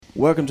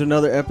Welcome to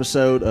another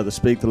episode of the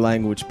Speak the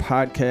Language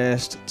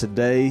podcast.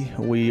 Today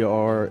we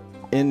are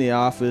in the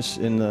office,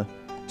 in the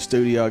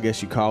studio, I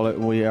guess you call it.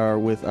 We are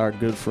with our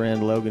good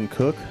friend Logan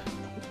Cook.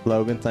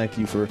 Logan, thank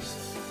you for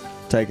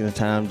taking the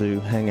time to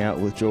hang out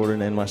with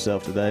Jordan and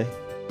myself today.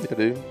 Yeah,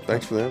 dude.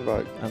 Thanks for the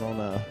invite. I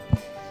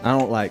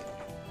don't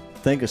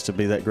think us to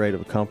be that great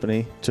of a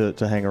company to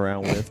hang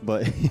around with,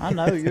 but I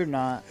know you're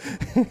not.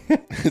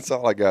 It's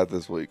all I got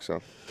this week, so.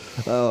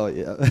 Oh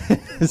yeah,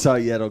 it's all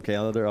you had on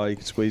calendar, all you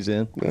can squeeze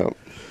in. Yep.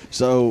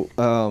 So,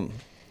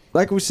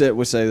 like we say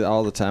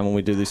all the time when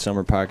we do these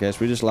summer podcasts,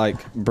 we just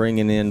like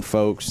bringing in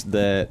folks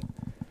that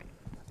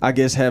I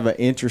guess have an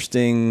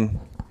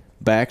interesting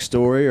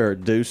backstory or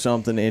do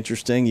something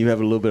interesting. You have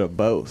a little bit of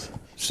both.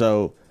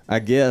 So I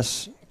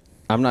guess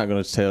I'm not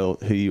going to tell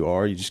who you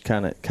are. You just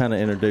kind of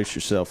introduce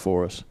yourself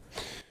for us.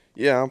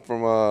 Yeah, I'm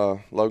from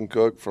Logan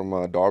Cook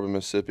from Darby,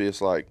 Mississippi.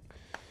 It's like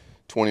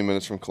 20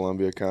 minutes from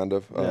Columbia, kind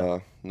of. Yeah.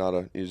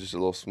 It's just a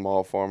little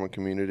small farming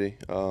community.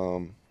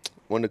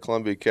 Went to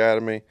Columbia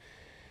Academy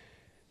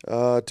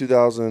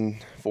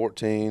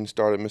 2014,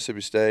 started at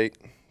Mississippi State,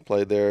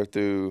 played there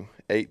through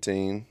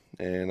 18,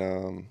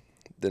 and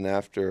then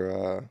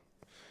after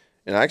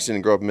and I actually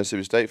didn't grow up a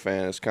Mississippi State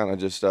fan. It's kind of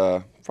just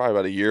probably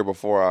about a year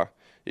before I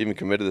even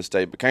committed to the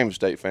state, became a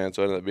state fan,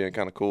 so it ended up being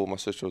kind of cool. My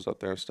sister was up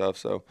there and stuff,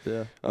 so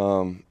Yeah.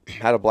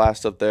 had a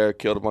blast up there,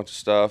 killed a bunch of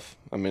stuff.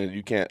 I mean,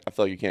 I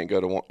feel like you can't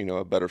go to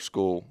a better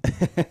school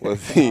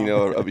with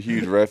a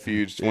huge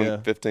refuge,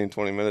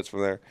 15-20 minutes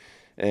from there,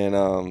 and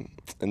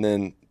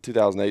then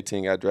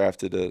 2018 got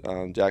drafted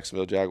to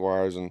Jacksonville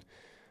Jaguars and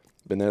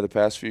been there the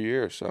past few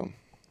years. So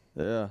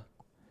Yeah.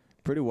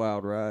 Pretty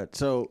wild ride.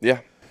 So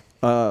yeah.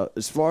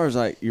 As far as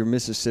like your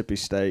Mississippi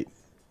State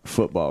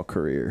football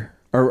career,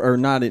 or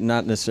not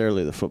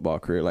necessarily the football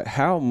career, like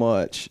how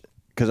much?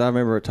 Because I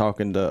remember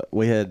talking to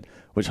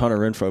which Hunter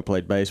Renfro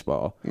played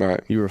baseball. Right.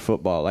 You were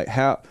football. Like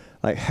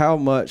how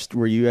much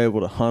were you able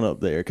to hunt up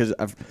there? Because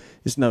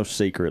it's no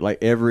secret. I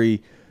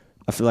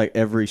feel like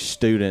every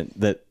student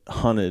that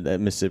hunted at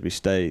Mississippi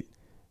State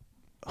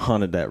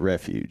hunted that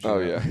refuge. Oh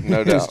yeah,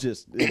 no doubt. It's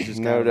just No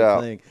kind of a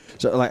doubt. thing.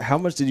 So like, how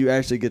much did you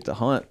actually get to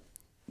hunt?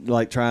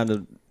 Like trying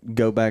to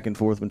go back and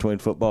forth between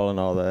football and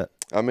all that.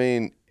 I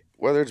mean,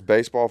 whether it's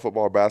baseball,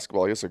 football, or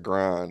basketball, it's a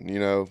grind,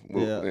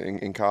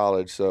 in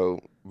college. So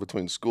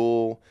between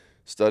school,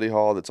 study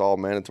hall, that's all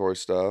mandatory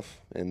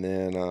stuff, and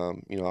then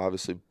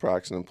obviously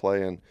practicing and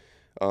playing.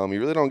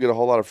 You really don't get a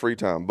whole lot of free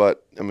time,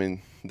 but I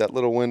mean that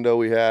little window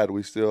we had,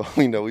 we still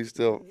found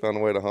a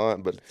way to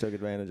hunt, but Took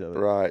advantage of it.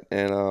 right.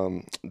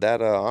 And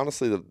that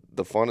honestly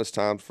the funnest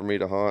time for me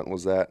to hunt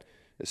was that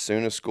as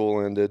soon as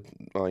school ended,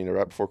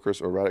 right before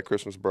Christmas or right at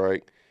Christmas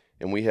break,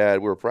 and we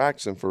were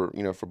practicing for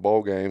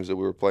bowl games that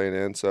we were playing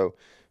in. So,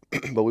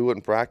 but we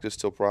wouldn't practice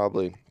till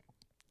probably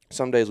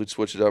some days we'd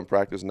switch it up and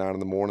practice 9 in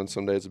the morning.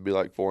 Some days it'd be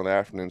like 4 in the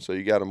afternoon. So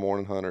you got a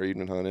morning hunt or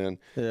evening hunt in.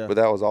 Yeah. But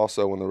that was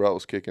also when the rut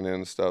was kicking in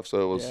and stuff.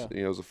 So it was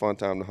it was a fun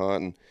time to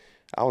hunt, and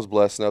I was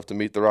blessed enough to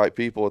meet the right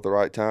people at the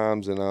right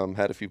times, and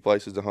had a few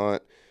places to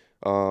hunt.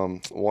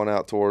 One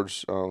out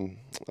towards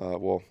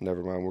well,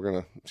 never mind. We're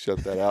gonna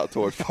shut that out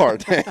towards far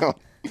down.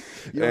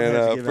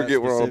 And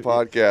forget we're on a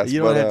podcast.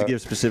 You don't have to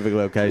give specific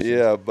locations.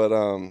 Yeah, but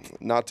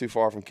not too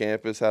far from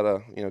campus. Had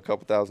a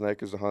couple thousand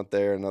acres to hunt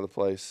there. Another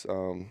place,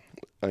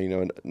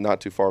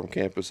 not too far from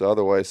campus the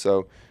other way.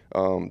 So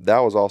that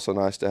was also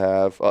nice to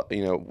have.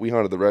 We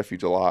hunted the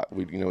refuge a lot.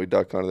 We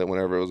duck hunted it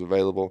whenever it was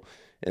available,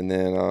 and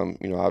then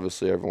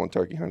obviously everyone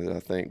turkey hunted it,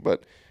 I think.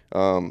 But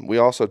we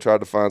also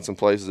tried to find some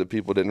places that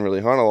people didn't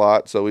really hunt a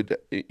lot. So we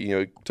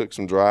took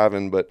some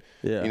driving, but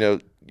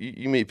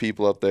you meet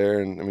people up there,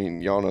 and I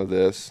mean, y'all know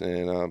this,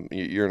 and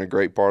you're in a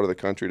great part of the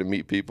country to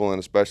meet people, and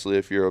especially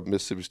if you're a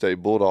Mississippi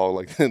State Bulldog,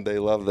 like they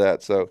love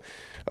that. So,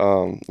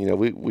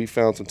 we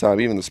found some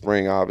time, even the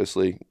spring,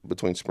 obviously,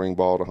 between spring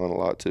ball to hunt a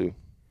lot too.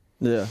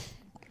 Yeah.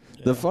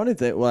 The funny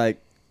thing, like,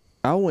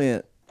 I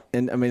went,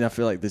 and I mean, I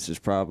feel like this is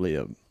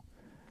probably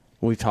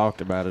we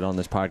talked about it on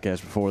this podcast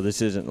before.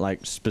 This isn't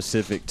like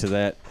specific to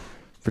that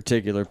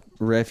particular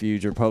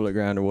refuge or public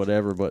ground or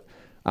whatever, but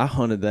I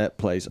hunted that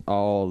place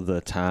all the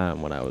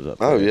time when I was up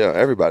there. Oh, yeah.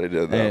 Everybody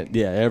did, though. And,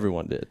 yeah,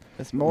 everyone did.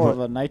 It's more of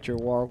a nature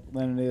walk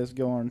than it is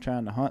going and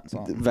trying to hunt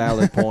something.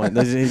 Valid point.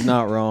 He's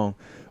not wrong.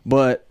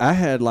 But I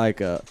had I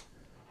had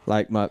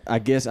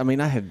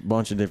a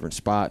bunch of different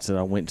spots that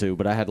I went to,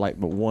 but I had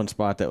but one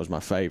spot that was my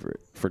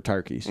favorite for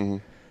turkeys. Mm-hmm.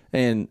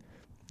 And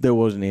there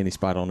wasn't any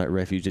spot on that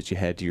refuge that you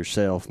had to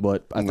yourself.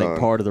 But I think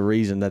part of the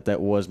reason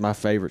that was my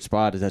favorite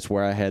spot is that's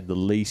where I had the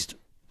least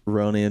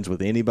run-ins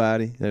with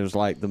anybody. It was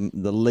like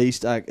the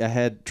least I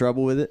had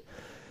trouble with it.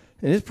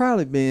 And it's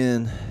probably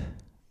been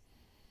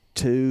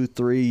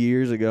 2-3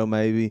 years ago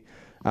maybe.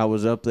 I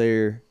was up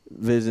there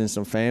visiting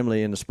some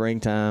family in the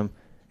springtime,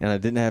 and I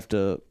didn't have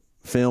to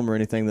film or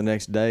anything the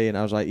next day. And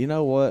I was like, you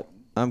know what?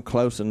 I'm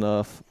close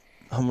enough.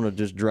 I'm going to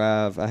just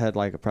drive. I had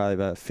probably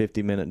about a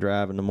 50-minute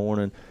drive in the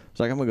morning. I was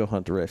like, I'm going to go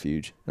hunt the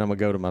refuge, and I'm going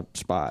to go to my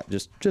spot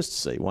just to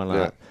see. Why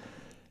not?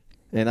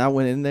 Yeah. And I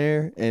went in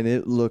there, and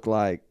it looked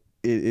like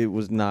it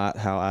was not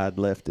how I'd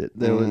left it.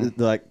 There was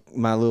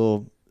my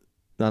little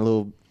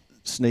little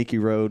sneaky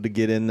road to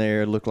get in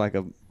there. Looked like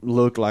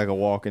a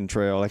walking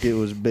trail. Like it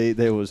was big.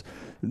 There was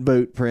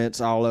boot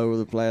prints all over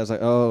the place. I was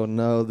like, oh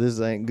no,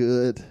 this ain't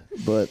good.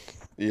 But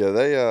yeah,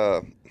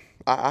 they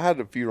I had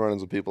a few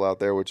run-ins with people out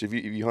there, which if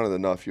you hunted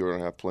enough, you were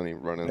gonna have plenty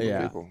of run-ins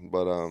with people.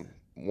 But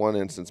one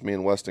instance, me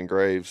and Weston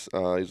Graves, he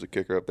was a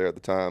kicker up there at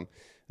the time,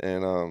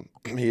 and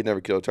he had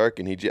never killed a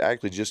turkey, and he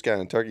actually just got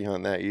in turkey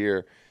hunting that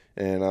year.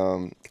 And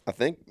I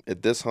think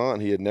at this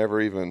hunt, he had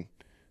never even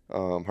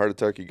heard a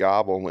turkey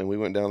gobble, and we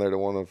went down there to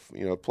one of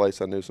a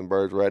place I knew some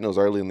birds were at, and it was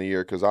early in the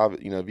year because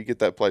if you get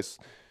that place.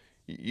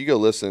 You go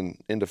listen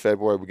into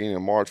February, beginning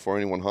of March before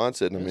anyone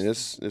hunts it, and I mean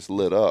it's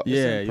lit up.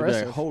 Yeah, you're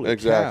like, holy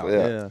exactly,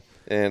 cow. Yeah.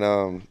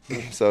 And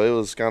so it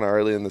was kind of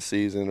early in the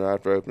season, or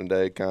after opening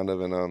day, kind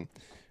of, and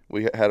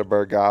we had a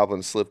bird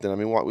goblin slipped in. I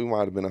mean, we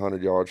might have been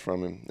 100 yards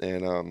from him,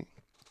 and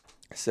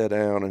sat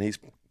down, and he's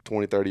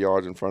 20, 30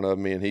 yards in front of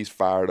me, and he's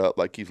fired up,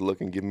 like he's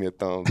looking, giving me a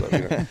thumbs up.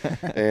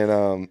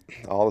 And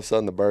all of a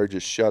sudden, the bird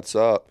just shuts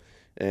up,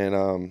 and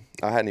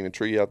I hadn't even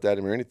tree-upped at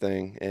him or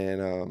anything,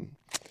 and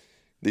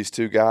these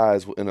two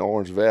guys in an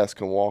orange vest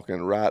come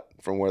walking right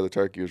from where the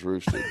turkey was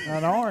roosted.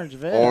 An orange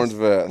vest? Orange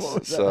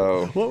vest.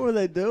 So what were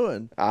they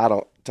doing?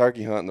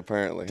 Turkey hunting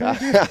apparently.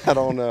 I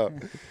don't know.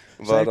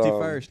 But, safety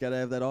first, got to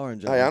have that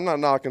orange. Hey, I'm not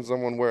knocking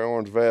someone wear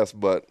orange vest,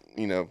 but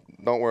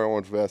don't wear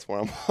orange vest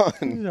when I'm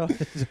hunting.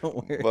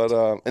 Don't wear it. But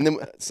and then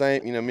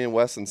me and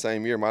Weston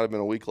same year, might have been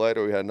a week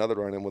later, we had another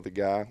run-in with a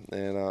guy,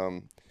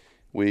 and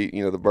we,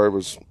 the bird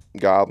was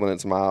gobbling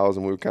its miles,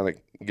 and we were kind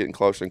of getting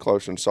closer and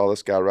closer, and saw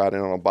this guy ride in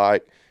on a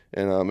bike.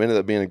 And ended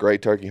up being a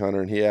great turkey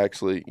hunter, and he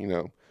actually,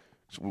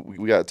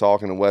 we got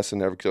talking, and Weston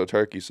never killed a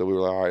turkey, so we were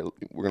like, all right,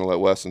 we're going to let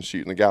Weston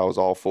shoot, and the guy was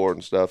all for it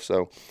and stuff.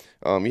 So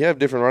you have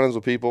different run-ins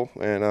with people,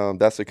 and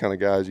that's the kind of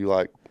guys you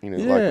like,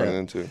 like running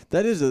into.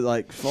 That is,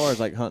 as far as,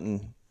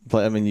 hunting,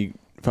 I mean, you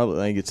probably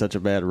think it's such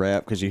a bad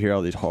rap because you hear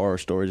all these horror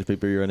stories of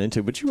people you run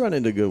into, but you run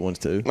into good ones,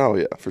 too. Oh,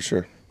 yeah, for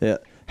sure. Yeah.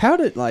 How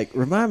did,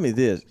 remind me of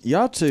this,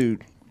 y'all two,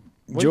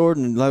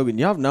 Jordan and Logan,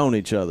 y'all have known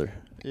each other.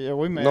 Yeah,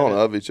 we met. Known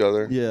of each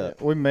other. Yeah.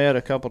 We met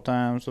a couple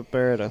times up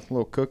there at a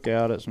little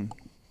cookout at some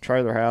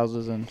trailer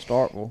houses in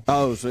Starkville.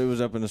 Oh, so it was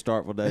up in the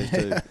Starkville days,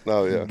 too.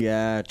 Oh, yeah.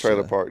 Gotcha.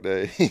 Trailer park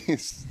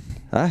days.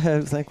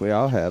 I think we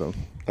all had them.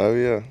 Oh,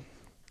 yeah.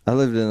 I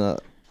lived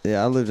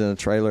in a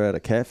trailer at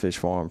a catfish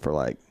farm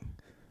for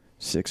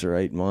 6 or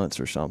 8 months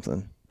or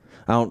something.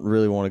 I don't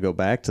really want to go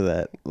back to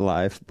that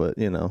life, but,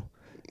 it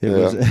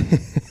was.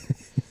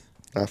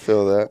 I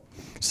feel that.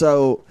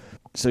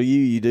 So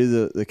you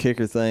do the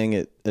kicker thing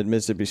at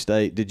Mississippi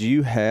State. Did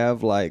you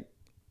have I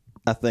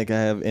think I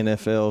have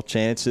NFL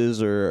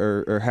chances,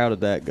 or how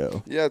did that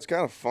go? Yeah, it's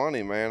kind of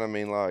funny, man. I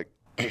mean,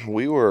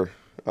 we were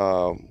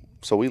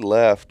so we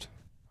left.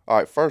 All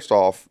right, first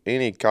off,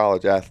 any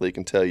college athlete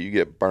can tell you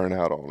get burnt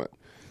out on it.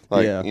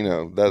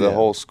 The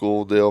whole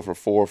school deal for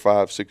 4,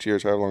 5, 6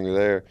 years, however long you're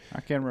there.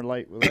 I can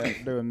relate with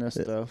that doing this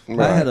stuff.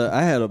 Right.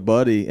 I had a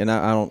buddy, and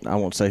I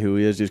won't say who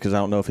he is just because I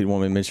don't know if he'd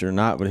want me to mention it or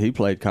not, but he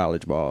played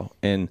college ball,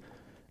 and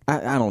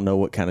I don't know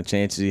what kind of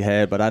chances he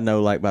had, but I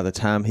know by the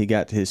time he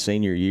got to his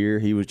senior year,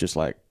 he was just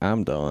like,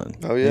 I'm done.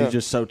 Oh, yeah. He was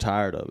just so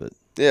tired of it.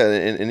 Yeah,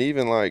 and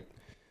even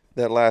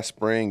that last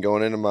spring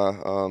going into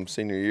my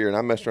senior year, and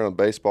I messed around with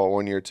baseball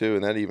one year too,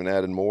 and that even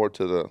added more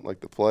to the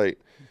plate.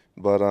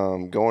 But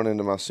going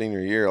into my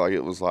senior year,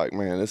 it was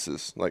man, this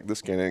is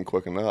this can't end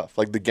quick enough.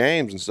 The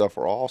games and stuff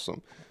were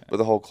awesome, but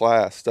the whole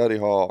class, study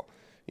hall,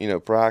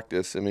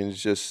 practice. I mean,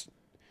 it's just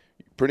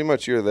pretty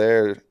much you're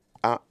there.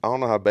 I don't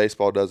know how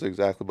baseball does it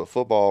exactly, but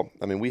football,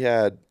 I mean, we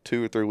had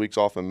 2 or 3 weeks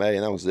off in May,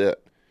 and that was it.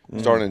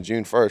 Starting in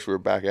June 1st, we were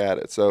back at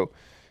it. So,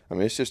 I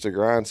mean, it's just a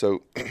grind.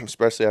 So,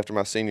 especially after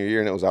my senior year,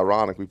 and it was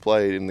ironic, we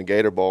played in the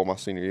Gator Bowl my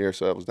senior year,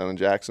 so that was down in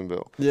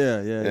Jacksonville. Yeah.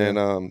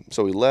 And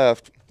so we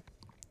left,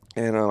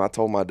 and I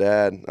told my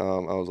dad, I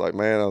was like,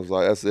 man,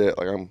 that's it.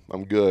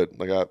 I'm good.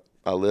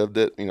 I lived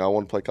it. I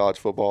wanted to play college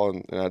football,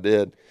 and I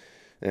did.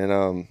 And,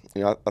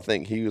 I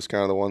think he was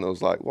kind of the one that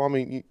was like, well, I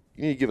mean,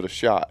 you need to give it a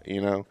shot,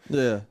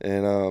 Yeah.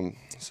 And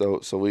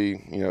so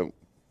we,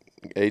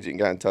 agent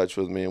got in touch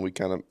with me, and we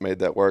kind of made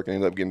that work and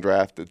ended up getting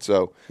drafted.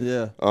 So,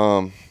 yeah.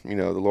 The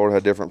Lord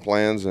had different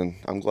plans, and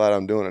I'm glad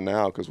I'm doing it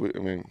now because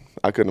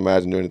I couldn't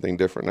imagine doing anything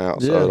different now.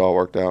 So it all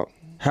worked out.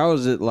 How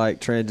is it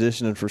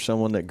transitioning for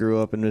someone that grew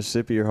up in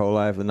Mississippi your whole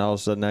life, and all of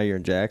a sudden now you're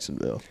in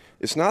Jacksonville?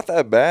 It's not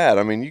that bad.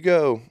 I mean, you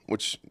go,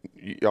 which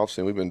y'all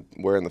seen, we've been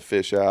wearing the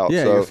fish out.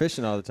 Yeah, so, you're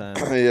fishing all the time.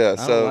 Yeah,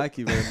 I don't like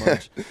you very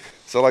much.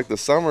 So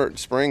the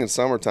spring and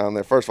summertime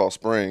there, first of all,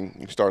 spring,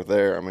 you start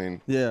there. I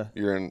mean, yeah,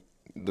 you're in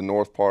the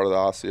north part of the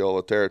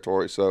Osceola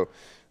territory. So,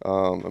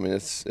 I mean,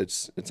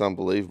 it's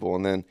unbelievable.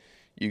 And then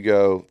you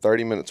go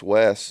 30 minutes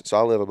west. So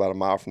I live about a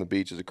mile from the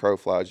beach as a crow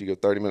flies. You go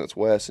 30 minutes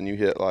west, and you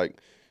hit one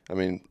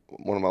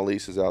of my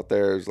leases out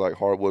there is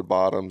hardwood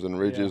bottoms and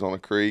ridges on a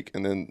creek.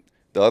 And then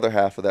the other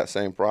half of that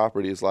same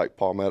property is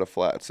Palmetto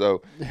Flat.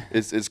 So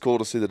it's cool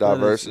to see the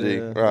diversity.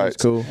 Right. That's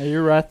cool. And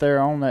you're right there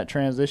on that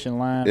transition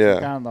line from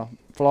kind of the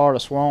Florida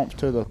swamps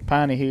to the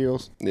piney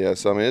hills. Yeah,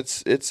 so I mean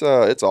it's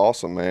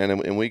awesome, man.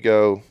 And we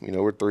go,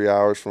 we're 3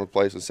 hours from a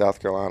place in South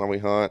Carolina we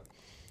hunt.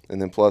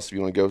 And then plus, if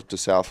you want to go to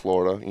South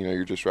Florida,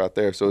 you're just right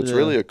there. So it's Yeah.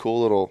 really a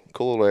cool little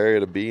area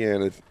to be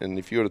in. And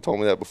if you would have told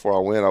me that before I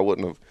went, I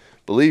wouldn't have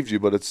believed you.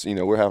 But it's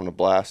we're having a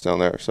blast down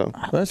there. So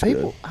That's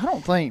people, good. I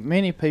don't think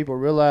many people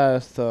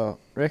realize the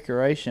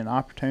recreation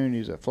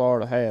opportunities that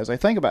Florida has. They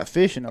think about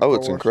fishing, of oh, course,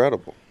 it's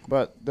incredible.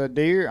 but the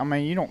deer. I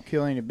mean, you don't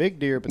kill any big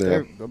deer, but Yeah.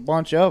 there's a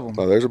bunch of them.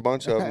 Oh, there's a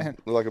bunch of them,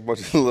 like a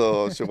bunch of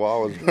little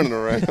chihuahuas running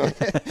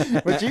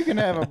around. But you can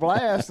have a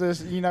blast.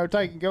 This,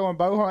 going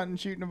bow hunting,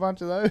 shooting a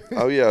bunch of those.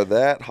 Oh yeah,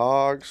 that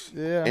hogs,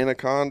 Yeah.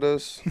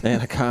 anacondas.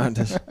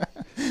 Anacondas.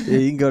 Yeah,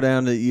 you can go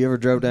down to. You ever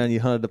drove down? You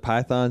hunted the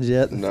pythons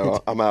yet? No,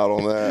 I'm out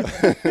on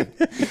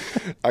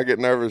that. I get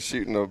nervous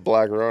shooting a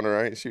black runner.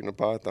 I ain't shooting a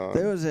python.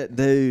 There was that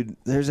dude.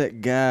 There's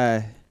that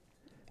guy.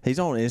 He's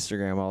on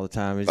Instagram all the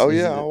time. He's, Oh,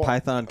 he's yeah, a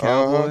Python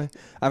Cowboy.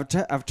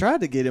 I've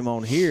tried to get him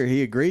on here.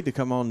 He agreed to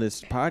come on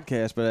this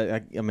podcast,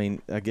 but I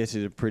mean, I guess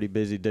he's a pretty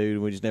busy dude,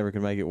 and we just never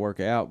can make it work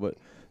out. But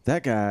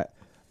that guy,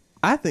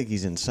 I think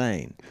he's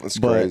insane. It's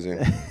But- crazy.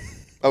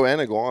 Oh,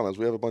 and iguanas.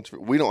 We have a bunch of.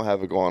 We don't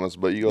have iguanas,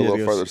 but you go a Yeah,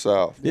 little go further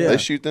south. Yeah. They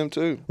shoot them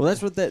too. Well,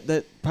 that's what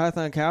that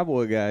Python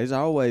Cowboy guy. He's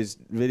always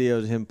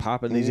videos of him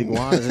popping these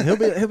iguanas, and he'll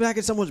be like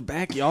in someone's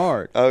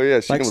backyard. Oh yeah,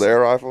 shoot Like them with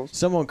air rifles.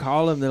 Someone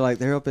call him.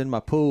 They're up in my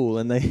pool,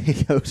 and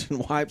he goes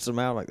and wipes them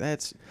out. Like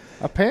that's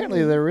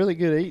Apparently, they're really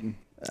good eating.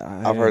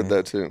 I've heard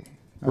that too.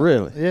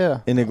 Really Yeah.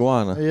 an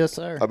iguana. Yes,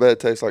 sir. I bet it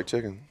tastes like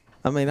chicken.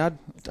 I mean, I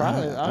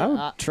Probably.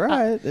 would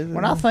try it.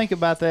 When I think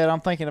about that,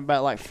 I'm thinking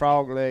about like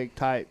frog leg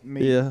type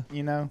meat. Yeah.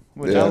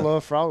 Which Yeah. I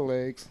love frog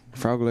legs.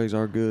 frog legs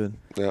are good.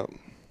 Yeah.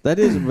 That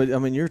is, but I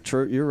mean, you're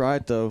true. You're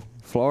right though.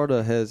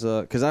 Florida has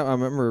because I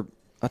remember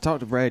I talked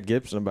to Brad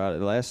Gibson about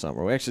it last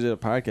summer. We actually did a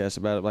podcast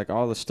about it, like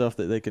all the stuff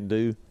that they can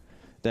do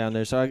down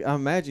there. So I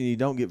imagine you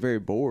don't get very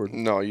bored.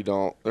 No, you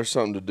don't. There's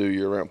something to do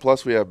year round.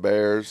 Plus, we have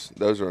bears.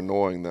 Those are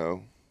annoying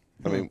though.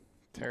 I mean,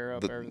 Tear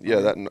up everything. yeah,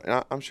 that. and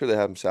I'm sure they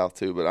have them south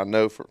too, but I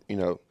know for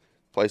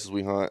places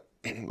we hunt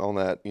on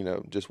that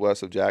just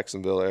west of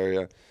Jacksonville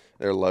area,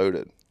 they're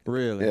loaded.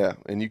 Really? Yeah,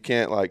 and you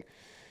can't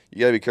you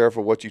gotta be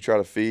careful what you try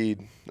to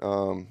feed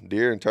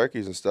deer and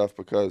turkeys and stuff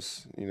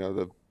because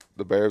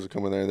the bears will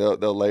come in there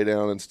and they'll lay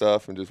down and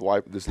stuff and just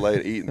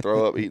eat and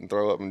throw up, eat and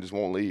throw up and just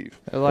won't leave.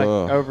 They're like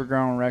Ugh.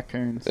 overgrown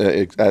raccoons.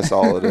 That's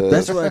all it is.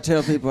 That's what I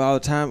tell people all the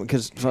time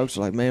because folks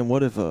are like, man,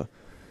 what if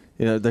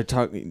they're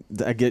talking.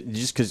 I get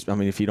just because I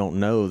mean, if you don't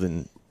know,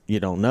 then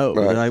you don't know.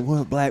 Right. They're like,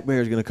 well, a black bear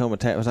is going to come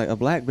attack. I was like, a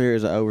black bear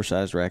is an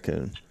oversized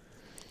raccoon.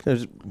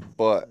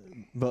 But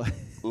But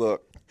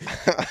look,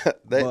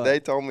 they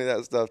told me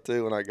that stuff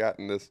too when I got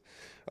in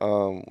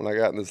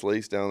this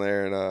lease down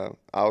there, and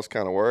I was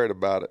kind of worried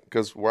about it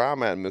because where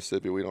I'm at in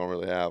Mississippi, we don't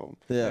really have them.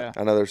 yeah.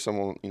 I know there's some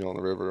on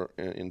the river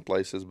in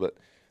places, but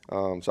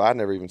so I'd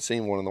never even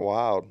seen one in the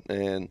wild,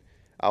 and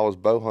I was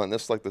bow hunting.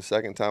 This is like the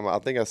second time. I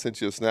think I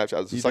sent you a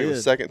Snapchat. It's like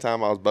the second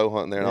time I was bow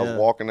hunting there, and I was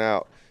walking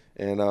out,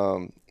 and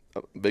a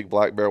big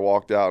black bear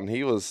walked out, and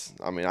he was,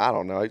 I mean, I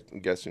don't know, I'm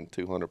guessing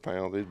 200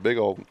 pounds. He's big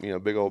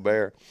old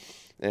bear,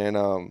 and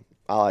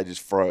I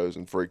just froze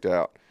and freaked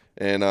out,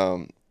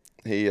 and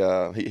he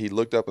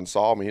looked up and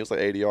saw me. He was like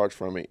 80 yards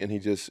from me, and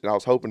I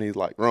was hoping he'd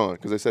like run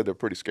because they said they're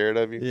pretty scared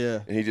of you. Yeah.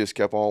 And he just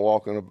kept on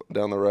walking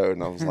down the road,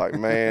 and I was like,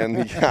 man,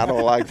 I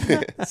don't like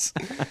this.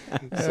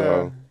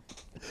 So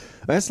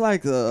That's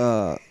like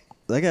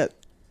they got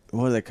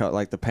what do they call it?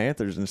 Like the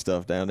Panthers and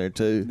stuff down there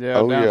too. Yeah,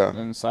 Oh, down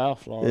yeah. in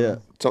South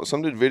Florida. Yeah.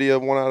 some did video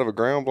of one out of a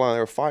ground blind. They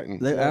were fighting.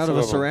 They're Lots out of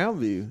a them. surround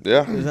view.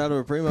 Yeah. It was out of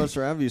a Primo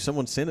surround view.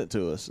 Someone sent it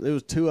to us. It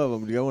was two of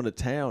them to go into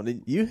town.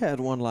 And you had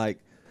one like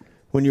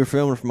when you were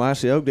filming from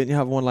Icy Oak, didn't you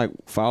have one like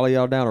follow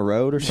y'all down a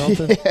road or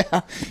something?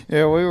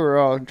 Yeah, we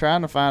were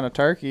trying to find a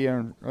turkey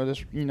and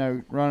just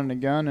running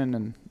and gunning,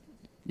 and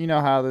you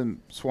know how the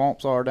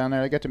swamps are down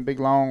there. They got them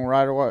big long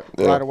right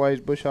of ways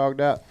bush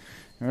hogged out.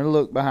 And we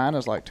looked behind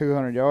us like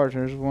 200 yards,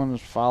 and there's one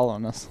that's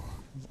following us.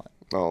 I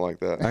don't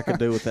like that. I could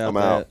do without I'm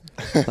that.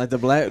 out. Like the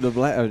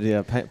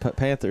black,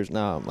 Panthers.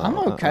 No, I'm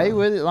okay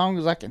with it as long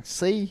as I can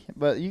see.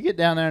 But you get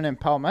down there in them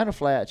Palmetto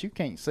Flats, you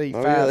can't see.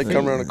 Oh 5 yeah, they feet.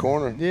 come around the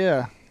corner.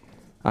 Yeah.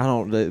 I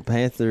don't. The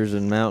Panthers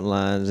and mountain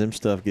lions, them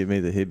stuff give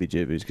me the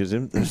hibby-jibbies because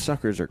them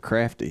suckers are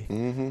crafty.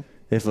 Mm-hmm.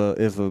 If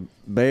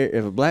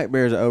a black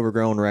bear is an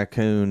overgrown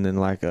raccoon, then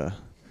like a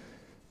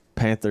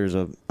panther's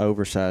a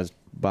oversized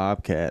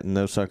bobcat, and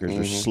those suckers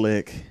are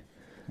slick.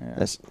 Yeah.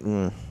 That's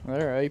They're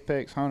an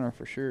apex hunter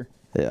for sure.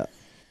 yeah.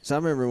 So I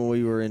remember when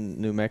we were in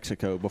New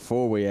Mexico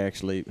before we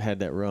actually had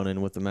that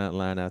run-in with the mountain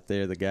lion out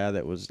there. The guy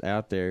that was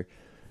out there,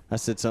 I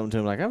said something to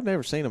him like, "I've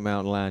never seen a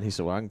mountain lion." He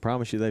said, "Well, I can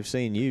promise you they've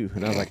seen you."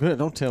 And I was like,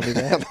 "Don't tell me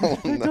that.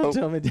 Don't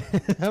tell me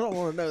that. I don't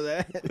want to know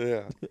that."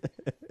 Yeah.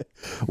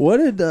 What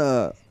did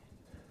the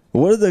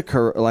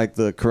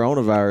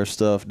coronavirus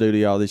stuff do to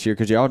y'all this year?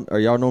 Because are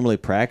y'all normally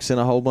practicing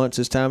a whole bunch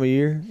this time of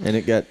year, and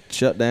it got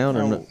shut down?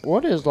 Or not?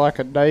 What is like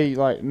a day,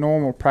 like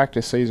normal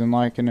practice season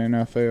like in the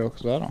NFL?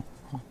 Because I don't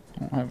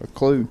have a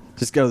clue.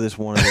 Just go this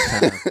one at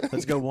a time.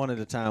 Let's go one at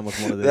a time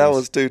with one of these. That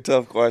was two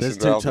tough questions.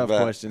 That's two off the tough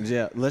bat. questions.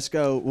 Yeah, let's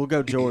go. We'll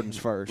go Jordan's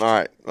first. All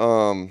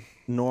right.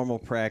 Normal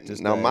practice.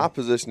 Now day. my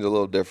position's a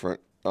little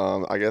different.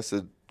 I guess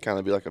it'd kind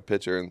of be like a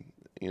pitcher, and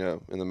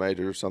in the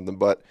majors or something.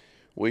 But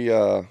we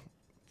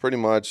pretty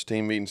much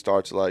team meeting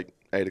starts at like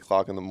 8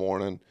 o'clock in the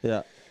morning.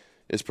 Yeah.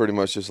 It's pretty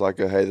much just like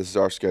hey, this is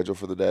our schedule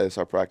for the day. This is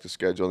our practice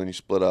schedule. Then you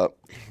split up,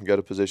 go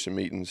to position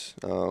meetings.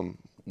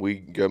 We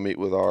go meet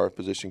with our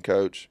position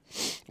coach,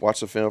 watch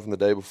the film from the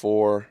day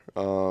before,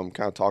 kind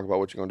of talk about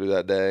what you're going to do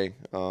that day.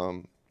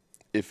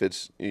 If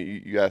it's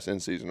you asked in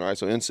season, right?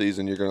 So in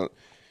season, you're going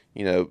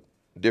to,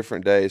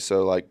 different days.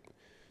 So like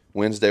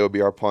Wednesday would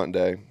be our punt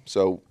day.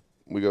 So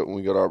when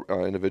we go to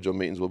our individual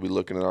meetings, we'll be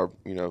looking at our,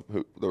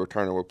 the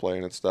returner we're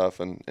playing and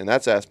stuff. And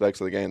that's aspects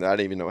of the game that I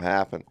didn't even know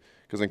happened.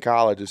 Because in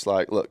college, it's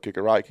like, look, kick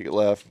it right, kick it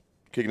left,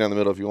 kick it down the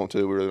middle if you want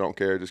to. We really don't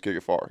care. Just kick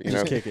it far.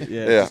 Just kick it.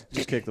 Yeah. Yeah.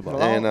 Just kick the ball.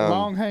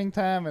 Long hang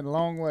time and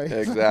long way.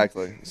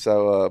 Exactly.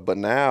 So, but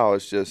now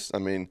it's just,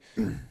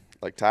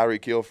 like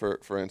Tyreek Hill,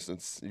 for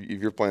instance,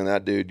 if you're playing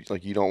that dude,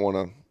 like you don't want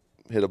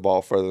to hit a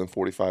ball further than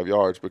 45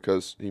 yards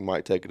because he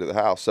might take it to the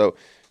house. So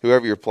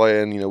whoever you're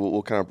playing,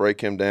 we'll kind of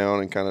break him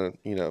down and kind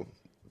of,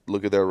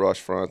 look at their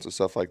rush fronts and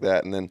stuff like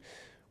that. And then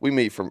we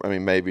meet for,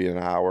 maybe an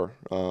hour.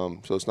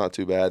 So it's not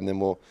too bad. And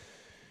then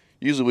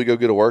usually we go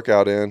get a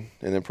workout in,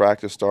 and then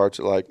practice starts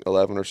at like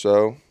 11 or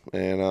so.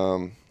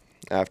 And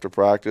after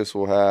practice,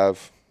 we'll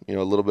have, a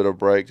little bit of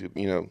break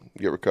to,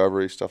 get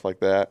recovery, stuff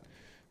like that.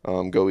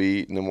 Go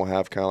eat, and then we'll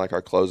have kind of like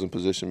our closing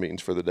position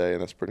meetings for the day,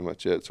 and that's pretty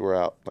much it. So we're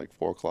out like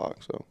 4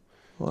 o'clock, so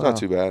It's not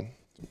too bad.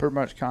 Pretty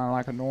much kind of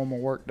like a normal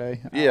work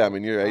day. Yeah,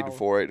 you're 8 to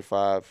 4, 8 to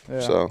 5. Yeah.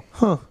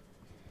 So.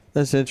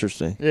 That's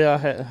interesting. Yeah,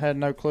 I had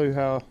no clue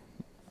how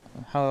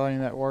any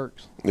of that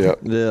works. Yeah.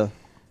 Yeah.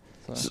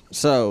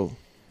 So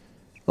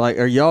like,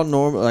 are y'all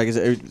normal? Like,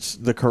 it's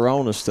the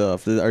Corona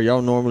stuff? Are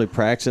y'all normally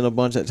practicing a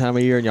bunch that time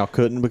of year, and y'all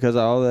couldn't because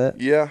of all that?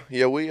 Yeah.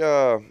 We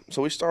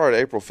so we started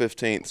April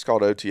 15th. It's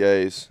called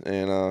OTAs,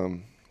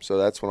 and so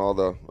that's when all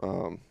the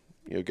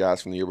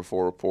guys from the year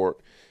before report,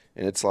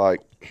 and it's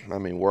like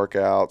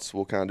workouts.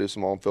 We'll kind of do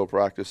some on-field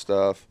practice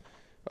stuff.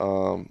 A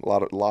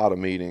lot of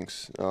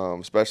meetings,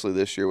 especially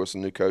this year with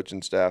some new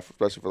coaching staff,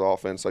 especially for the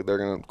offense. Like they're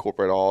going to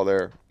incorporate all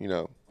their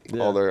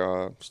all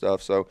their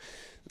stuff. So.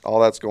 All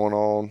that's going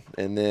on,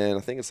 and then I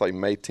think it's like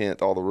May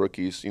 10th, all the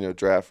rookies,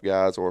 draft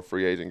guys or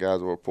free agent guys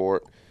will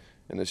report,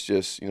 and it's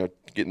just,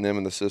 getting them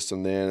in the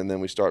system then, and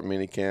then we start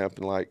mini camp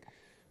in like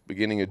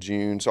beginning of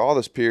June. So all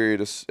this period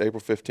is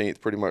April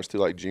 15th pretty much through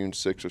like June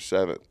 6th or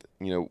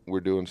 7th, we're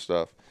doing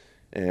stuff.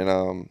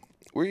 And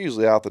we're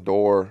usually out the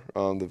door.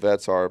 The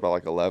vets are about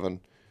like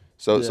 11.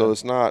 So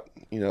it's not,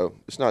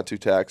 it's not too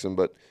taxing,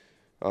 but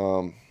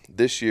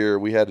this year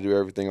we had to do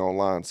everything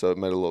online, so it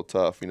made it a little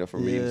tough, for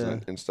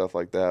meetings and stuff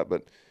like that.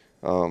 But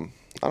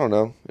I don't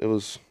know. It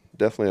was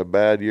definitely a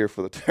bad year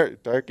for the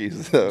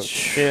turkeys. So.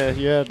 Yeah,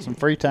 you had some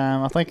free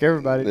time. I think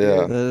everybody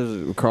did. That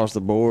was across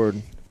the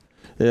board.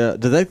 Yeah.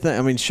 Do they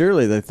think?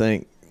 Surely they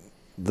think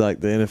like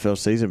the NFL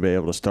season will be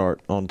able to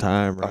start on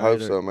time, right? I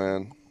hope so,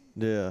 man.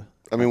 Yeah.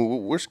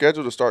 We're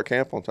scheduled to start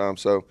camp on time,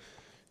 so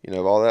if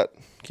all that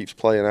keeps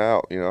playing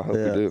out, I hope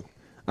we do.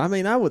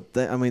 I would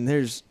think.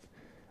 There's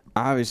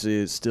obviously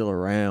it's still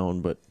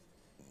around, but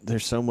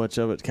there's so much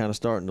of it kind of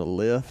starting to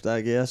lift.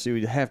 I guess you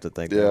would have to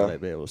think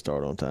they'd be able to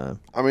start on time.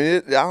 I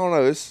don't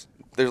know.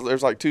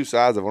 There's like two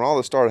sides of it. When all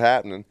this started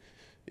happening.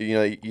 You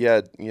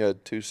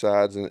had two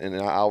sides,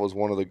 and I was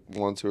one of the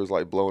ones who was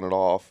like blowing it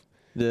off.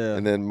 Yeah.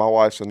 And then my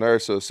wife's a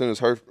nurse, so as soon as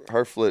her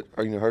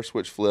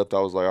switch flipped, I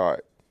was like, all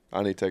right,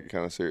 I need to take it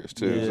kind of serious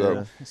too. Yeah.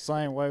 So the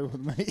same way with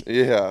me.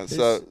 Yeah.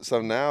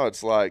 So now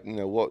it's like,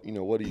 what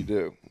do you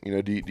do?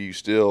 Do you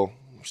still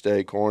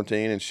stay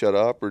quarantined and shut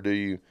up, or do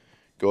you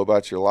go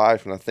about your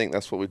life? And I think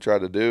that's what we try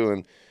to do.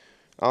 And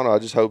I don't know. I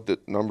just hope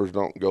that numbers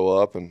don't go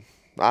up, and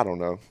I don't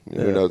know.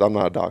 Who knows? I'm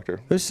not a doctor.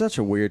 It's such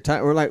a weird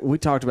time. Or like we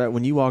talked about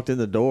when you walked in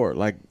the door,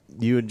 like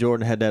you and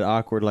Jordan had that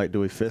awkward, like, do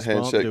we fist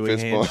bump? Do we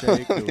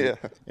handshake? Do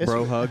we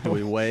bro hug? Do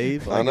we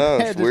wave? Like, I know.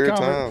 It's weird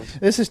times.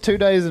 This is 2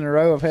 days in a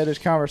row I've had this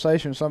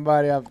conversation with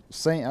somebody I've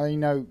seen,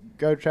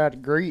 go try to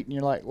greet, and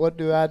you're like, what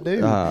do I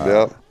do?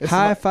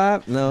 High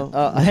five? No.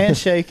 A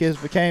handshake has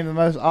became the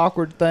most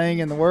awkward thing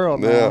in the world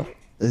now. Yeah.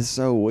 It's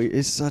so weird.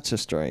 It's such a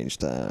strange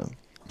time.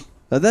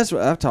 That's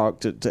what I've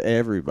talked to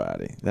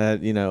everybody.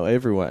 That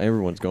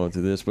everyone's going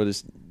through this, but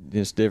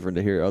it's different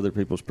to hear other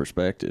people's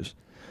perspectives.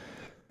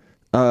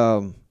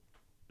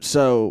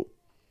 So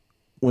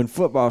when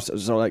football,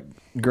 like,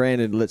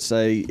 granted, let's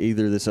say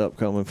either this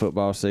upcoming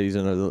football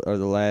season or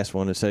the last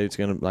one, and say it's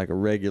going to like a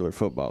regular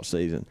football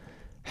season,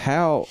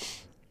 how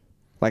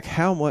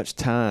much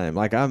time?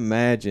 Like, I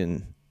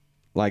imagine,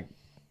 like,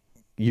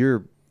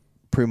 you're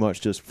pretty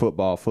much just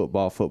football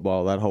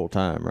that whole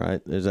time,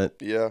 right? Is that?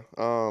 Yeah.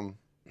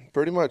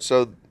 Pretty much.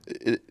 So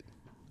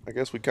I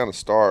guess we kind of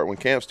start when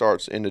camp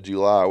starts end of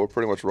July. We're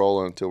pretty much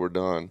rolling until we're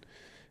done.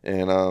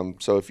 And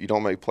so if you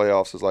don't make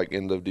playoffs, it's like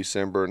end of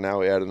December. Now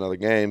we add another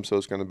game, so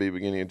it's going to be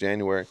beginning of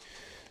January.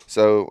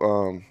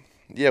 So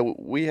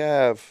we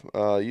have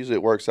usually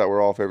it works out.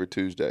 We're off every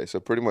Tuesday,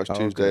 so pretty much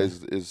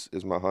Tuesdays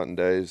is my hunting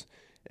days.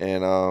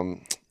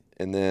 And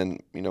then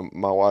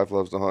my wife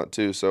loves to hunt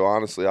too. So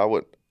honestly,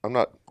 I'm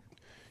not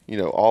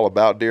all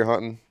about deer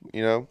hunting.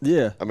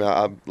 Yeah. I mean,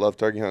 I love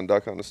turkey hunting,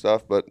 duck hunting and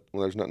stuff, but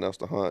when there's nothing else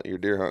to hunt, you're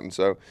deer hunting.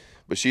 So,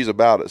 but she's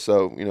about it.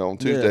 So, on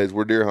Tuesdays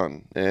we're deer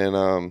hunting,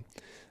 and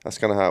that's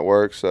kind of how it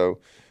works. So,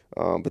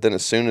 but then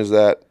as soon as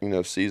that,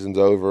 season's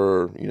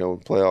over,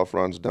 playoff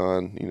run's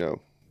done,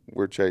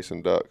 we're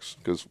chasing ducks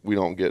because we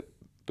don't get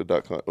the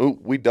duck hunt. Ooh,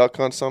 we duck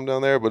hunt some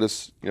down there, but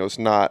it's it's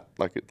not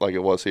like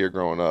it was here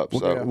growing up.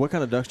 What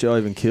kind of ducks do y'all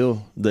even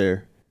kill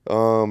there?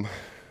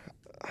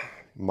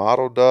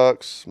 Mottle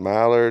ducks,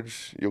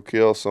 mallards. You'll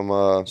kill some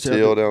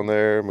teal down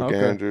there,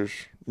 McAndrews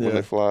when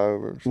they fly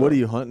over. So. What are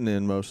you hunting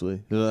in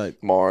mostly?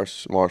 Like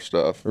marsh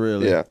stuff.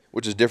 Really? Yeah,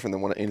 which is different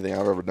than anything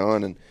I've ever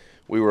done. And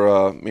we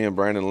were me and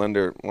Brandon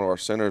Linder, one of our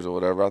centers or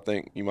whatever. I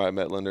think you might have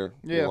met Linder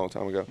a long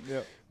time ago.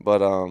 Yeah.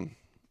 But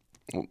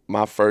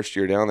my first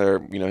year down there,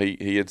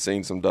 he had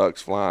seen some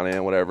ducks flying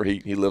in, whatever.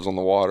 He lives on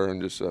the water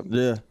and just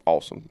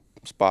awesome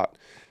spot.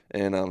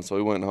 And so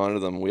we went and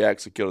hunted them. We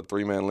actually killed a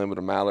 3-man limit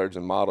of mallards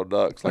and mottle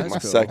ducks, like That's my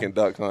cool. second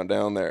duck hunt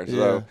down there.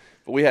 So,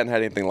 but we hadn't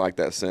had anything like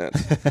that since.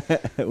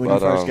 when you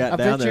first got I down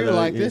bet there, you're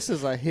like, this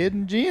is a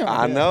hidden gem.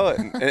 I know it,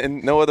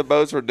 and no other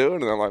boats were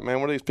doing it. I'm like,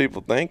 man, what are these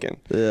people thinking?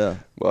 Yeah.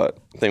 But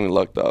I think we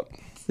lucked up.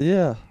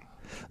 Yeah.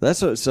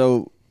 That's what.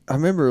 So I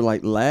remember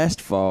like last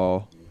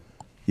fall,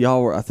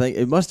 y'all were. I think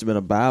it must have been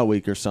a bye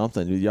week or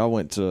something. Y'all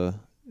went to.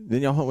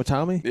 Didn't y'all hunt with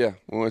Tommy? Yeah,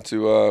 we went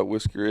to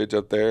Whiskey Ridge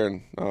up there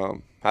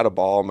and had a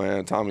ball,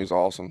 man. Tommy's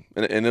awesome,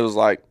 and it was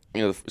like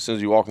as soon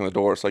as you walk in the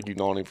door, it's like you've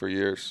known him for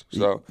years.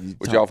 So,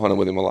 which y'all have hunted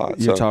with him a lot.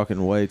 You're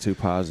talking way too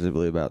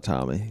positively about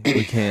Tommy.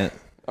 We can't.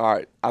 All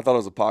right, I thought it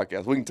was a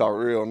podcast. We can talk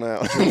real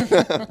now.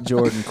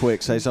 Jordan,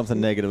 quick, say something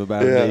negative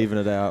about him to even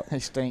it out. He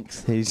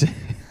stinks. He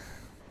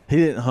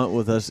didn't hunt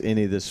with us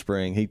any this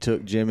spring. He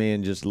took Jimmy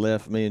and just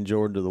left me and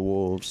Jordan to the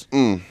wolves.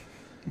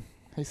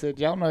 He said,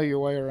 y'all know your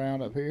way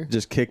around up here.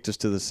 Just kicked us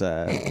to the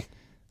side.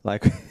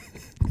 Like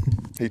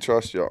he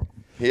trusts y'all.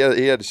 He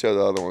had to show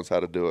the other ones how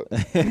to do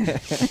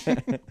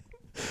it.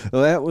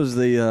 Well, that was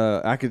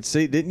the I could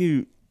see. Didn't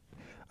you?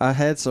 I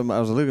was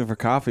looking for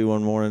coffee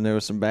one morning. There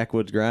was some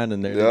backwoods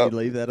grinding there. Yep. Did you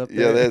leave that up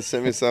there? Yeah, they had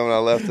sent me some, and I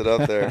left it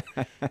up there.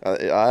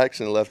 I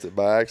actually left it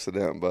by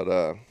accident, but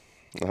I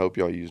hope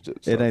y'all used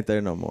it. So. It ain't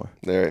there no more.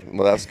 There.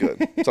 Well, that's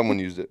good. Someone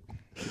used it.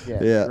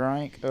 Yeah.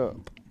 Drank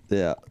up.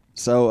 Yeah.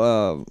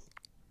 So,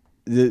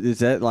 is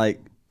that like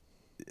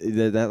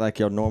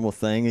your normal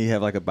thing? You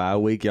have like a bye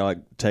week. Y'all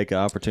like take an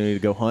opportunity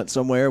to go hunt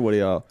somewhere. What do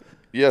y'all?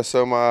 Yeah.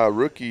 So my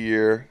rookie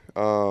year,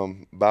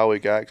 bye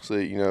week,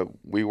 actually, me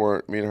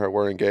and her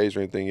weren't engaged or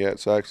anything yet.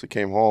 So I actually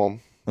came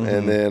home,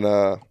 and then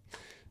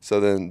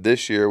then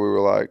this year we were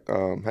like,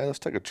 hey, let's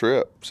take a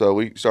trip. So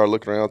we started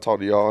looking around,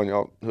 talked to y'all, and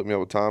y'all hooked me up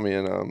with Tommy,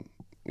 and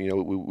we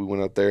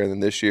went up there. And then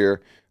this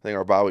year, I think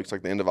our bye week's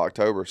like the end of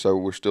October, so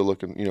we're still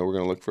looking. We're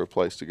going to look for a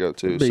place to go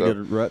to. It'd be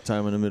good rut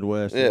time in the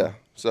Midwest. Yeah.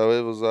 So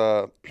it was,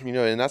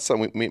 and that's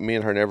something me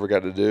and her never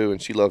got to do,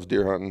 and she loves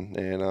deer hunting,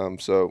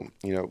 and so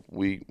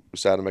we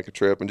decided to make a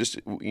trip, and just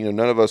none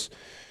of us.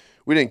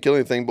 We didn't kill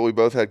anything, but we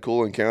both had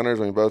cool encounters,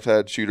 and we both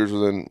had shooters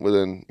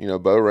within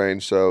bow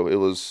range. So it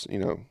was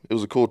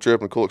a cool trip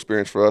and a cool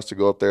experience for us to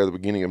go up there at the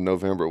beginning of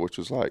November, which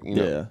was like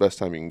best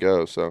time you can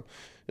go. So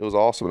it was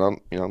awesome,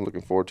 and I'm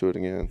looking forward to it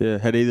again. Yeah.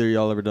 Had either of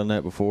y'all ever done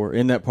that before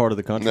in that part of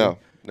the country? No,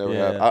 never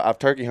have. I've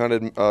turkey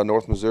hunted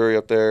North Missouri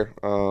up there,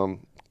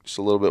 just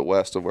a little bit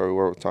west of where we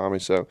were with Tommy.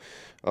 So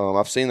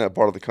I've seen that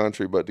part of the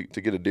country, but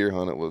to get a deer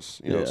hunt, it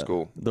was it was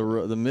cool.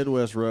 The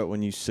Midwest rut,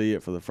 when you see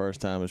it for the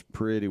first time, is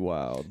pretty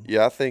wild.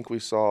 Yeah, I think we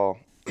saw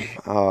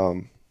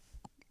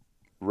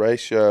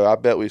ratio. I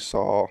bet we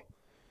saw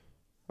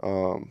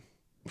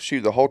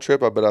the whole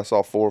trip. I bet I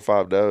saw 4 or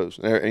 5 does.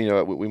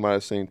 And, we might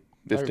have seen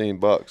 15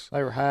 bucks.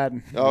 They were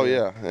hiding. Oh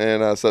yeah,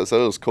 and so it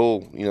was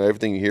cool.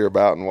 Everything you hear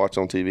about and watch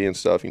on TV and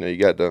stuff. You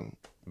got to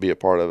be a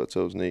part of it, so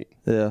it was neat.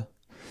 Yeah.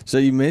 So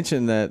you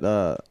mentioned that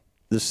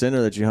the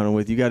center that you hunted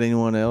with. You got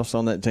anyone else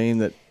on that team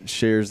that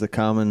shares the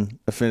common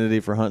affinity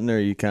for hunting, or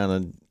you kind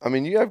of? I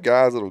mean, you have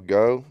guys that'll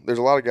go. There's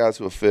a lot of guys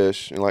who will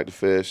fish and like to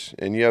fish,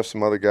 and you have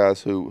some other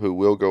guys who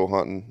will go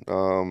hunting.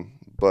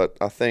 But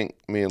I think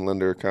me and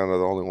Linda are kind of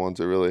the only ones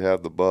that really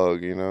have the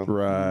bug,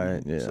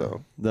 Right, yeah.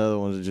 So. The other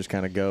ones that just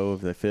kind of go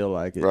if they feel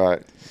like it.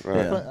 Right.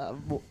 Yeah.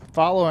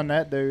 Following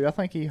that dude, I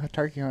think he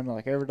turkey hunted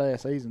like every day of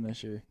season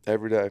this year.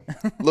 Every day.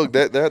 Look,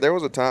 there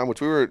was a time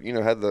which we were,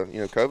 had the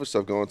COVID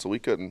stuff going, so we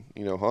couldn't,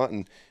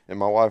 hunt, and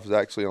my wife was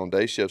actually on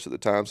day shifts at the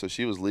time, so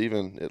she was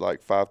leaving at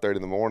like 5:30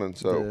 in the morning.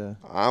 So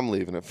I'm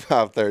leaving at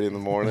 5:30 in the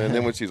morning, and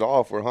then when she's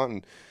off, we're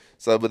hunting.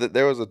 So, but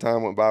there was a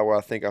time went by where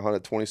I think I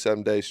hunted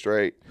 27 days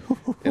straight,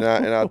 and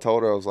I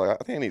told her, I was like,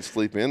 I think I need to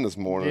sleep in this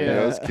morning.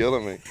 Yeah. It's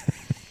killing me.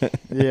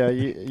 Yeah,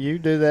 you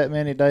do that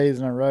many days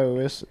in a row,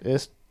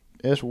 it's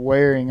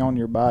wearing on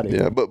your body.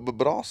 Yeah,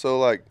 but also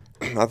like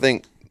I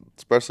think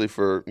especially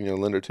for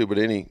Linda too, but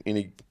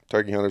any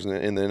turkey hunters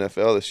in the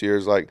NFL this year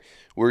is like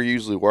we're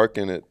usually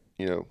working at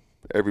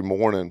every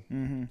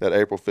morning that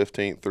April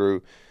 15th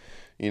through.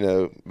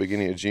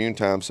 Beginning of June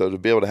time. So to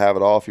be able to have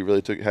it off, you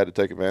really had to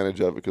take advantage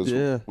of it because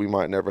we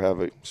might never have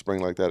a spring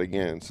like that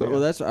again. So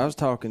that's what I was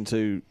talking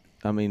to.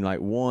 I mean, like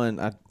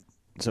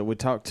So we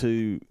talked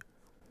to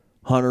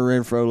Hunter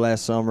Renfro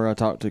last summer. I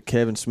talked to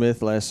Kevin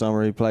Smith last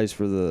summer. He plays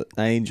for the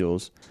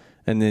Angels.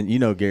 And then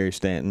Gary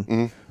Stanton.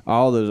 Mm-hmm.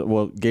 All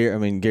those,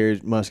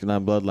 Gary's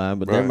Muscadine bloodline,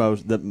 but they're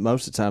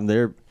most of the time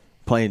they're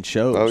playing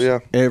shows. Oh, yeah.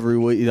 Every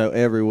week,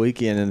 every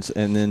weekend,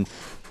 and then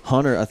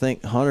Hunter. I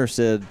think Hunter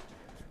said,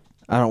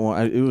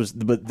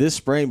 but this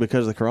spring,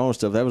 because of the corona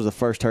stuff, that was the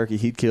first turkey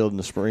he'd killed in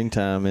the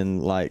springtime in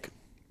like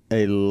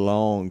a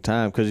long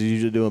time, because he's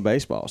usually doing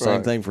baseball.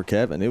 Same thing for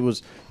Kevin. It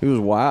was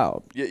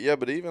wild. Yeah,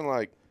 but even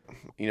like,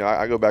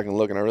 I go back and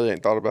look, and I really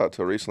ain't thought about it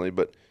till recently,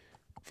 but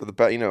for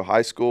the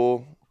high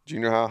school,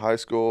 junior high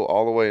school,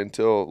 all the way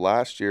until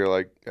last year,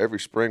 like every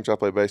spring I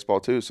play baseball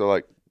too, so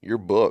like you're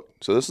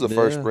booked. So this is the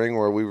first spring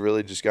where we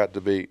really just got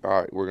to be,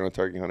 all right, we're going to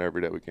turkey hunt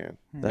every day we can.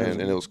 And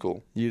it was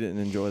cool. You didn't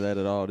enjoy that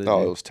at all, did you?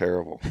 No, it was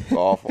terrible. It was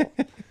awful.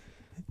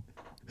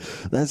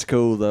 That's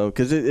cool, though,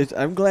 because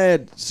I'm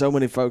glad so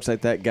many folks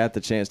like that got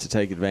the chance to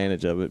take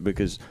advantage of it,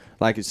 because,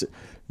 like it's,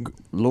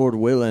 Lord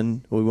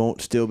willing, we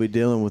won't still be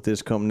dealing with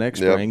this come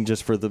next spring,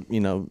 just for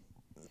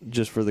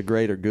the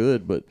greater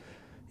good, but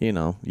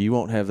you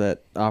won't have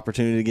that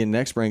opportunity again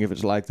next spring if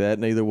it's like that.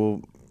 Neither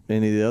will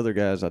any of the other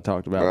guys I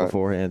talked about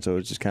beforehand. So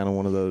it's just kind of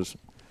one of those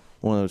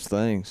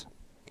things.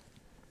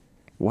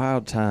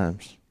 Wild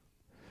times.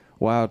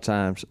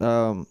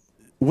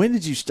 When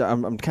did you start?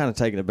 I'm kind of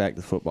taking it back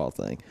to the football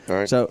thing. All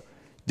right. So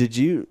did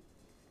you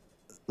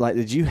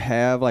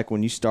have, like,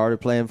 when you started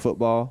playing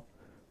football,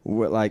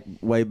 like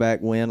way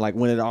back when, like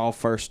when it all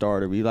first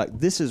started, were you like,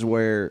 this is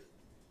where,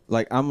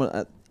 like, I'm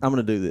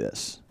gonna do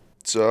this?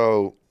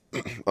 So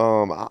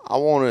I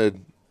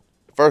wanted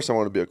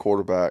to be a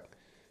quarterback,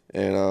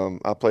 and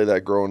I played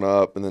that growing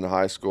up, and then in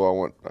high school I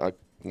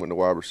went to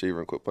wide receiver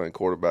and quit playing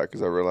quarterback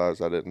because I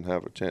realized I didn't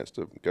have a chance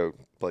to go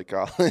play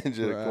college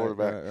at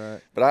quarterback.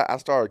 Right. But I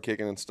started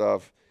kicking and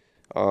stuff,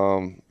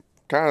 kind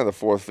of the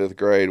 4th, 5th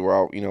grade, where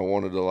I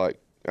wanted to like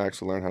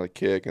actually learn how to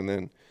kick, and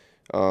then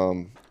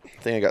I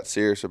think I got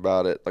serious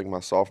about it like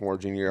my sophomore,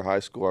 junior year of high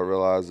school. I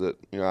realized that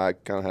I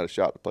kind of had a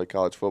shot to play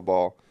college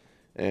football.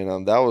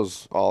 And that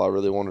was all I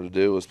really wanted to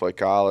do, was play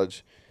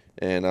college,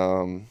 and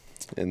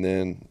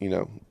then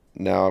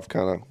now I've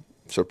kind of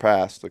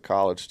surpassed the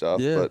college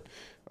stuff. Yeah. But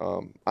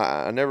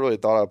I never really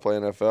thought I'd play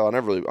NFL. I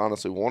never really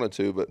honestly wanted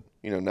to, but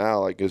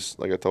now like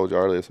I told you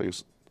earlier, it's like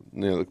it's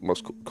the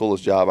most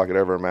coolest job I could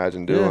ever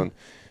imagine doing,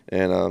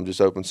 and just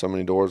opened so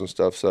many doors and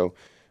stuff. So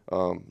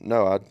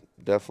no, I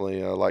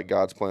definitely like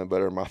God's plan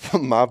better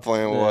than my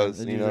plan was.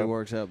 It usually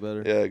works out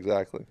better. Yeah,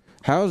 exactly.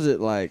 How is it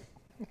like?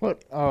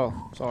 What?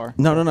 Oh, sorry.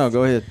 No.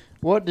 Go ahead.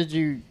 What did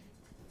you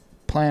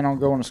plan on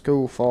going to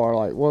school for?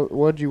 Like,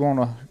 what did you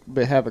want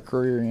to have a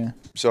career in?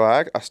 So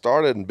I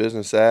started in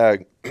business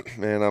ag,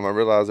 and I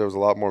realized there was a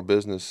lot more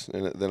business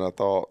in it than I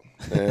thought.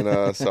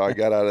 And so I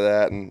got out of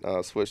that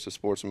and switched to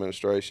sports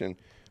administration,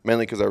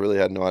 mainly because I really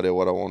had no idea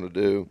what I wanted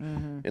to do.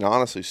 Mm-hmm. And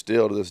honestly,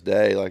 still to this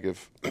day, like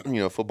if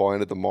football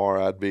ended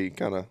tomorrow, I'd be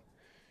kind of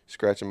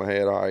scratching my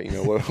head. All right,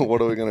 what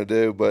are we gonna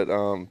do? But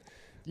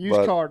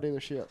used car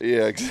dealership.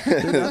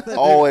 Yeah,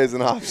 always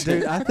an option.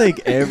 Dude, I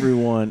think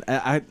everyone,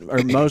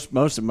 or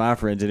most of my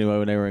friends anyway,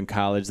 when they were in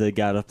college, they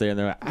got up there and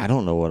they're like, I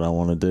don't know what I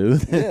want to do.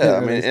 Yeah,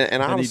 I mean,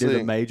 and honestly, he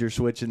did the major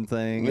switching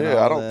thing.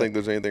 Yeah, I don't think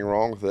there's anything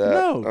wrong with that.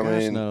 No,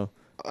 no.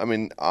 I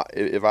mean,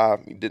 if I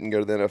didn't go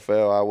to the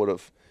NFL, I would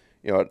have,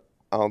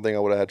 I don't think I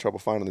would have had trouble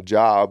finding the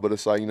job. But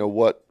it's like,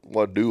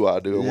 what do I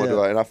do? And what do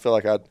I? And I feel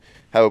like I'd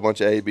have a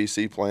bunch of A, B,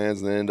 C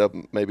plans and then end up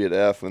maybe at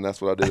F, and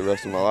that's what I do the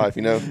rest of my life.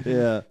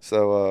 Yeah.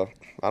 So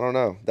I don't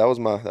know. That was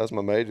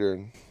my major,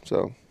 and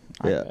so.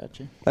 Yeah. I got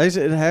you.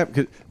 It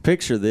happened.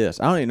 Picture this.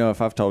 I don't even know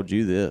if I've told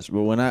you this,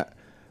 but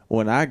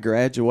when I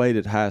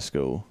graduated high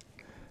school,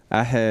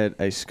 I had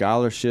a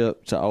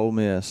scholarship to Ole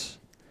Miss.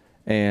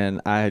 And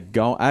I'd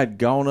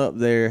gone up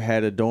there,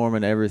 had a dorm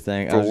and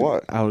everything.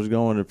 What? I was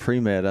going to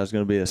pre-med. I was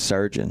going to be a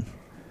surgeon.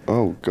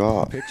 Oh,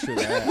 God. Picture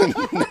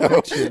that. No.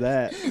 Picture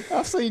that.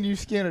 I've seen you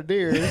skin a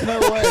deer. There's no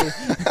way.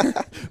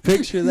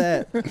 Picture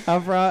that.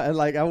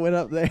 I went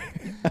up there.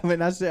 I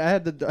mean, I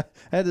had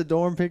the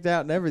dorm picked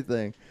out and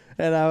everything.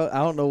 And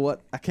I don't know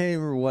what, I can't even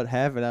remember what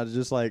happened. I was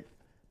just like,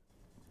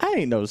 I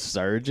ain't no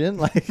surgeon.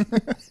 Like,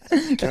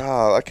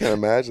 God, I can't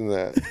imagine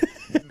that.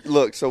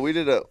 Look, so we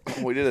did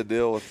a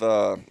deal with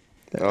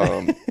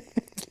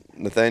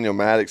Nathaniel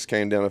Maddox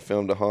came down and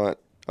filmed a hunt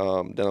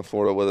down in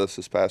Florida with us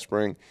this past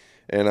spring,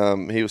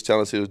 and he was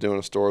telling us he was doing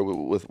a story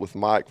with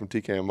Mike from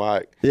TK and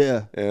Mike.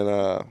 Yeah.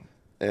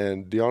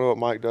 And do y'all know what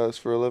Mike does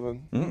for a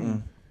living?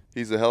 Mm-mm.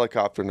 He's a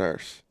helicopter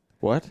nurse.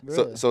 What?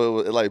 Really? So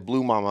it like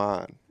blew my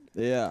mind.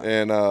 Yeah.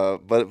 And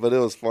but it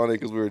was funny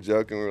because we were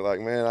joking. We were like,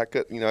 man, I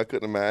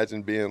couldn't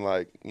imagine being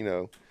like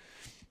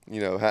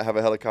have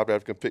a helicopter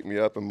have to come pick me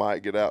up and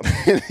Mike get out.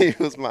 And he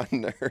was my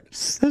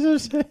nurse.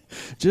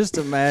 Just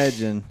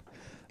imagine,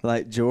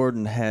 like,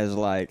 Jordan has,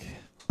 like,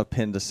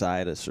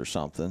 appendicitis or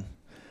something,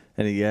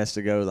 and he has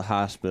to go to the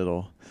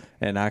hospital,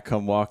 and I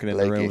come walking in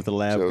the room with the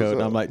lab coat,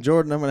 and I'm like,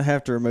 Jordan, I'm going to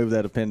have to remove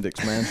that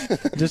appendix, man.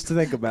 Just to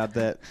think about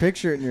that.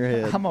 Picture it in your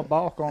head. I'm a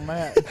balk on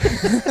that.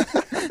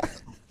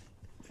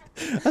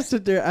 I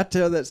sit there. I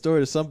tell that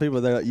story to some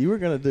people. They're like, "You were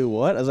gonna do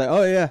what?" I was like,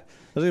 "Oh yeah,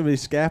 I was gonna be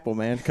scalpel,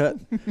 man,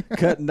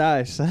 cutting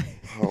dice."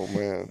 Oh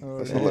man,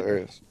 that's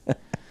hilarious.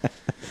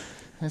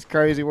 That's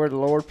crazy where the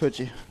Lord put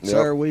you. Yep.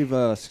 Sir, we've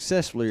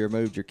successfully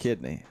removed your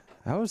kidney.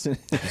 I was in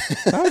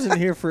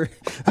here for.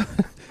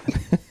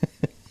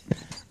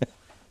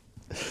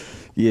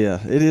 Yeah,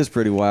 it is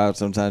pretty wild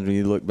sometimes when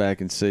you look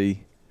back and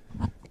see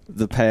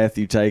the path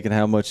you take and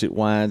how much it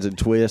winds and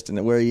twists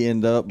and where you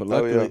end up. But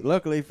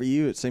luckily for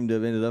you, it seemed to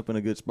have ended up in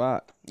a good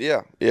spot.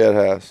 Yeah, it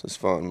has. It's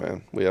fun,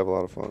 man. We have a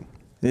lot of fun.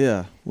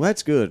 Yeah, well,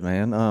 that's good,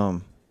 man.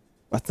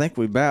 I think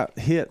we about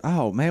hit.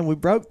 Oh man, we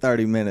broke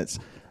 30 minutes.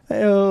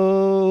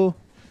 Hey-oh.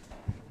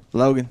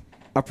 Logan,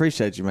 I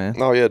appreciate you, man.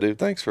 Oh yeah, dude.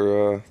 Thanks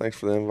for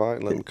the invite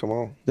and letting me come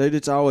on. Dude,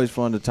 it's always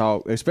fun to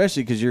talk,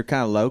 especially because you're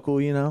kind of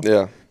local, you know.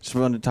 Yeah. It's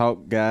fun to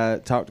talk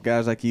to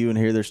guys like you and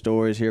hear their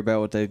stories, hear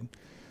about what they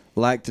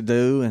like to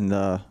do,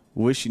 and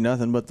wish you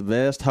nothing but the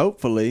best.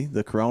 Hopefully,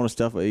 the Corona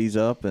stuff will ease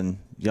up and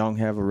y'all can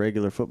have a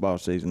regular football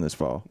season this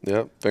fall.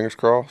 Yep. Fingers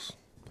crossed.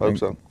 Hope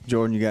so.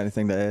 Jordan, you got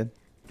anything to add?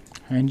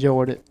 I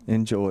enjoyed it.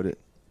 Enjoyed it.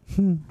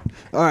 All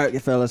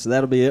right, fellas,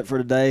 that'll be it for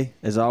today.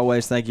 As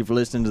always, thank you for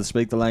listening to the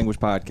Speak the Language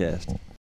podcast.